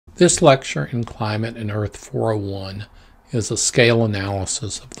This lecture in Climate and Earth 401 is a scale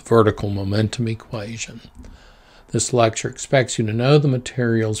analysis of the vertical momentum equation. This lecture expects you to know the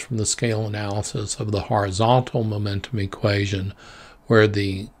materials from the scale analysis of the horizontal momentum equation, where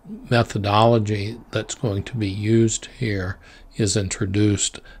the methodology that's going to be used here is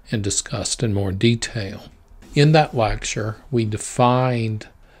introduced and discussed in more detail. In that lecture, we defined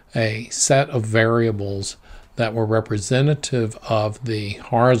a set of variables that were representative of the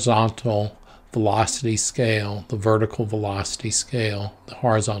horizontal velocity scale, the vertical velocity scale, the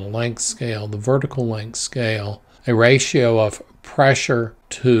horizontal length scale, the vertical length scale, a ratio of pressure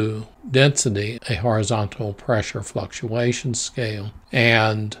to density, a horizontal pressure fluctuation scale,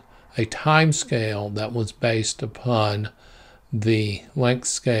 and a time scale that was based upon the length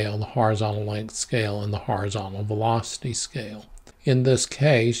scale, the horizontal length scale, and the horizontal velocity scale. In this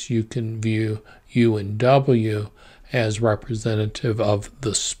case, you can view U and W as representative of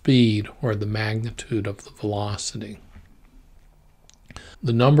the speed or the magnitude of the velocity.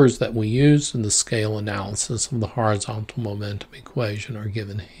 The numbers that we use in the scale analysis of the horizontal momentum equation are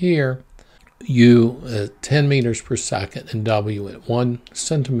given here. U at 10 meters per second and W at 1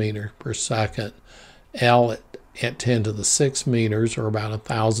 centimeter per second, L at 10 to the 6 meters or about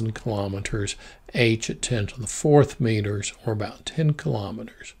 1,000 kilometers, H at 10 to the 4th meters or about 10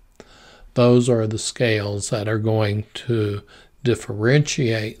 kilometers. Those are the scales that are going to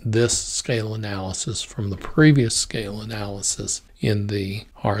differentiate this scale analysis from the previous scale analysis in the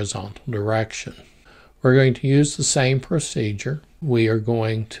horizontal direction. We're going to use the same procedure. We are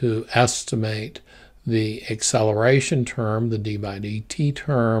going to estimate the acceleration term, the d by dt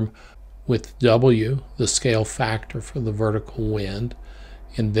term, with W, the scale factor for the vertical wind,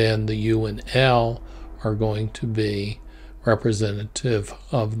 and then the U and L are going to be representative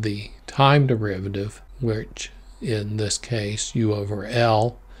of the time derivative, which in this case U over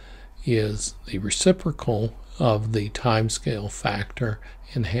L is the reciprocal of the time scale factor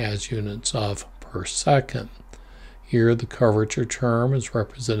and has units of per second. Here the curvature term is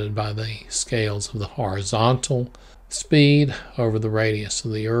represented by the scales of the horizontal speed over the radius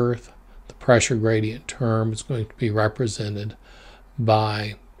of the Earth. The pressure gradient term is going to be represented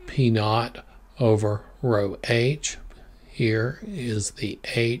by P naught over rho h. Here is the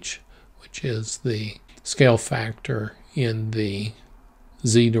h, which is the scale factor in the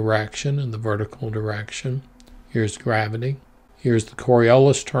z direction, in the vertical direction. Here's gravity. Here's the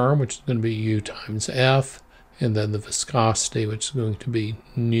Coriolis term, which is going to be U times F, and then the viscosity, which is going to be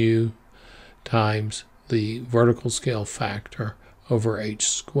nu times the vertical scale factor over h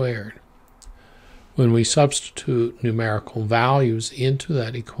squared. When we substitute numerical values into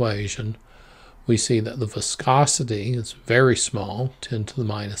that equation, we see that the viscosity is very small, 10 to the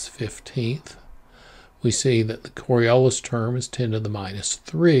minus 15th. We see that the Coriolis term is 10 to the minus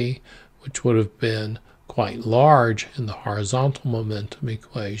 3, which would have been quite large in the horizontal momentum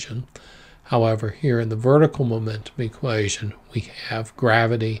equation. However, here in the vertical momentum equation, we have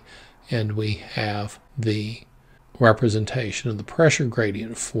gravity and we have the representation of the pressure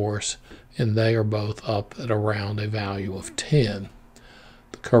gradient force, and they are both up at around a value of 10.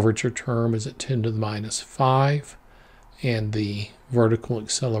 The curvature term is at 10 to the minus 5, and the vertical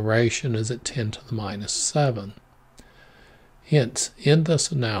acceleration is at 10 to the minus 7. Hence, in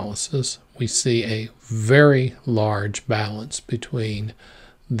this analysis, we see a very large balance between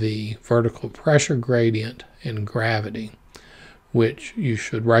the vertical pressure gradient and gravity, which you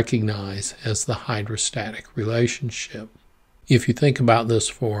should recognize as the hydrostatic relationship. If you think about this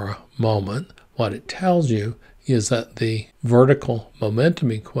for a moment, what it tells you is that the vertical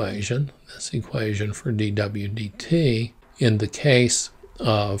momentum equation, this equation for dw dt, in the case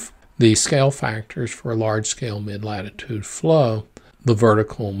of the scale factors for a large-scale mid-latitude flow, the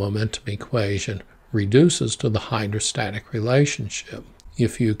vertical momentum equation reduces to the hydrostatic relationship.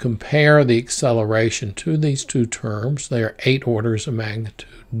 If you compare the acceleration to these two terms, they are 8 orders of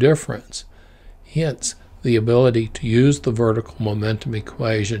magnitude difference. Hence, the ability to use the vertical momentum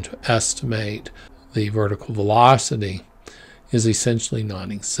equation to estimate the vertical velocity is essentially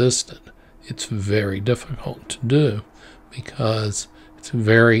non-existent. It's very difficult to do because it's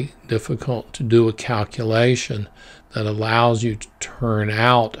very difficult to do a calculation that allows you to turn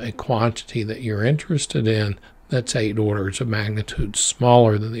out a quantity that you're interested in that's 8 orders of magnitude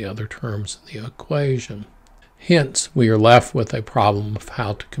smaller than the other terms in the equation. Hence, we are left with a problem of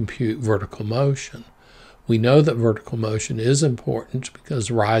how to compute vertical motion. We know that vertical motion is important because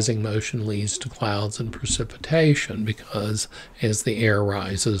rising motion leads to clouds and precipitation, because as the air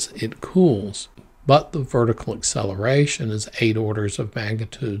rises, it cools. but the vertical acceleration is 8 orders of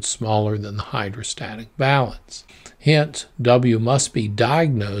magnitude smaller than the hydrostatic balance. Hence, W must be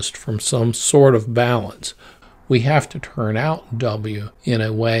diagnosed from some sort of balance. We have to turn out W in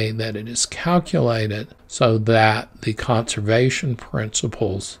a way that it is calculated so that the conservation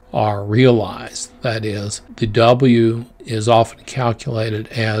principles are realized. That is, the W is often calculated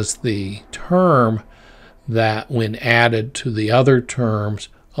as the term that, when added to the other terms,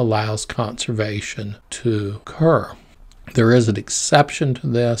 allows conservation to occur. There is an exception to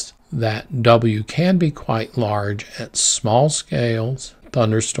this, that W can be quite large at small scales,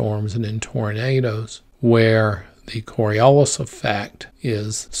 thunderstorms and in tornadoes, where the Coriolis effect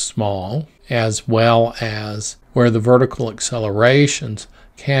is small, as well as where the vertical accelerations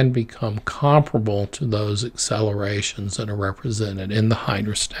can become comparable to those accelerations that are represented in the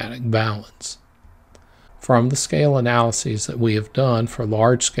hydrostatic balance. From the scale analyses that we have done for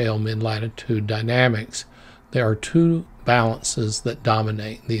large-scale mid-latitude dynamics, there are two balances that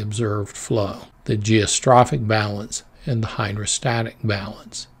dominate the observed flow: the geostrophic balance and the hydrostatic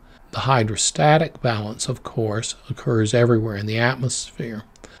balance. The hydrostatic balance, of course, occurs everywhere in the atmosphere.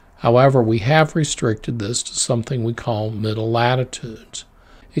 However, we have restricted this to something we call middle latitudes.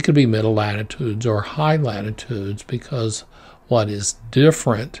 It could be middle latitudes or high latitudes, because what is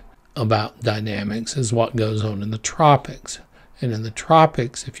different about dynamics is what goes on in the tropics. And in the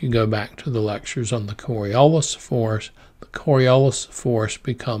tropics, if you go back to the lectures on the Coriolis force, the Coriolis force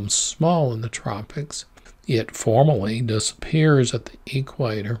becomes small in the tropics. It formally disappears at the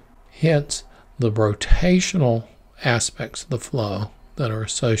equator. Hence, the rotational aspects of the flow that are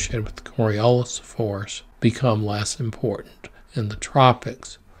associated with the Coriolis force become less important in the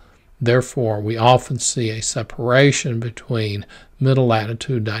tropics. Therefore, we often see a separation between middle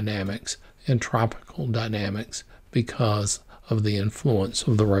latitude dynamics and tropical dynamics because of the influence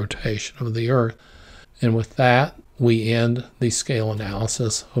of the rotation of the Earth. And with that, we end the scale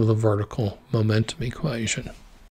analysis of the vertical momentum equation.